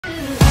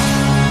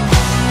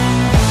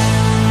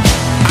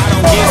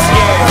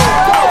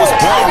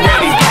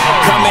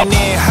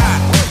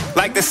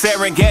the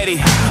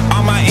Serengeti.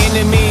 All my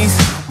enemies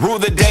rule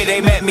the day they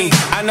met me.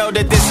 I know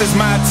that this is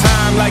my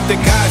time, like the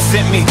God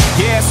sent me.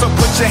 Yeah, so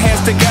put your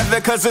hands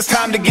together, cause it's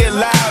time to get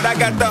loud. I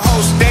got the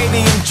whole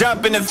stadium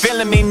jumping and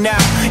feeling me now.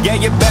 Yeah,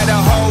 you better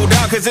hold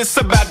on, cause it's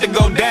about to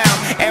go down.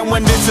 And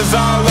when this is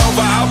all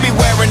over, I'll be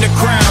wearing the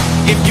crown.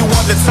 If you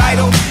want the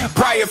title,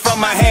 pry it from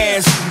my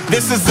hands.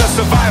 This is the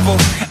survival,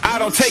 I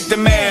don't take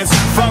demands.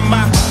 From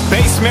my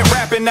basement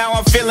rapping, now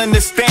I'm feeling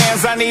the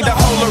stands. I need the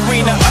whole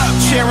arena up,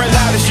 cheering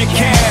loud as you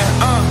can.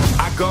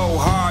 I go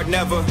hard,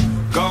 never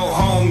go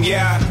home,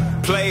 yeah.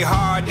 Play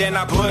hard, then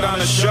I put on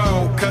a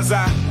show. Cause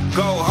I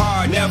go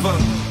hard, never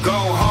go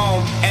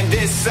home. And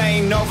this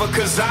ain't over,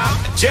 cause I'm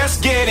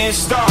just getting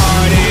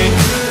started.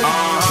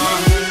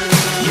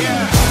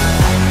 Yeah.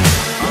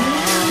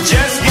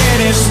 Just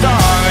getting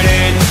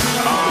started.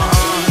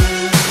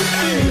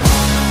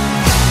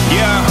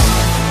 Yeah.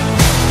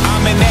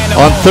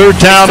 On third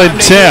down and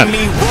 10,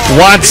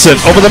 Watson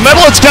over the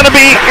middle. It's going to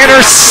be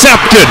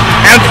intercepted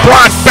and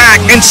brought back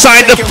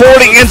inside the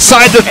 40,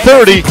 inside the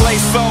 30.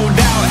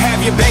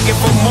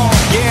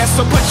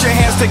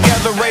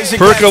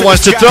 Perka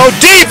wants to throw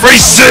deep.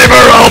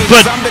 Receiver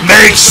open,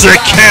 makes the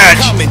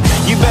catch.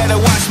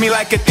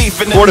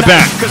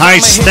 Quarterback,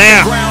 high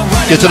snap,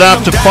 gets it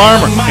out to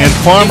Farmer, and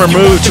Farmer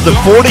moves to the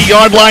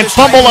 40-yard line.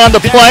 Fumble on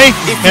the play,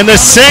 and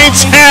the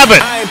Saints have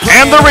it.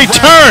 And the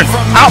return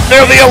out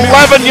near the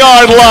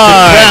 11-yard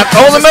line.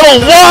 Over the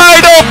middle,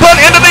 wide open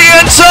into the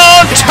end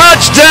zone.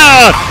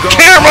 Touchdown,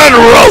 Cameron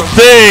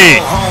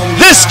Rothie.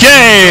 This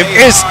game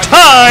is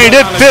tied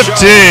at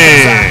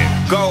 15.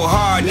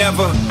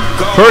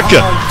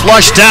 Perka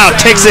flushed out,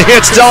 takes a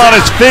hit, still on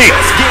his feet.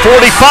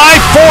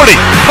 45-40.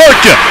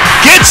 Perka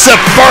gets the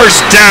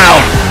first down.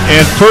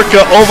 And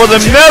Perka over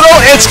the middle.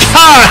 It's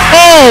caught.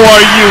 Oh,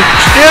 are you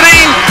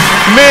kidding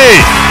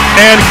me?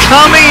 And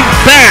coming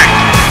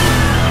back.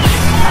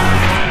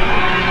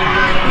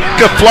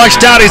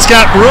 Flushed out, he's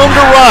got room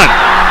to run.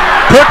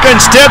 Perka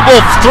instead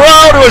will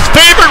throw to his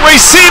favorite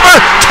receiver.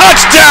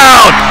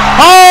 Touchdown!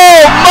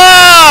 Oh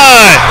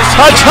my!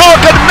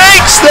 Hutchinson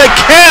makes the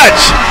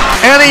catch,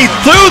 and he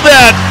threw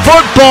that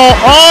football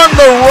on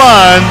the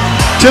run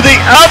to the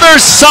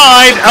other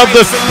side of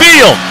the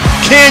field.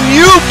 Can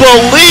you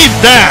believe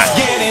that?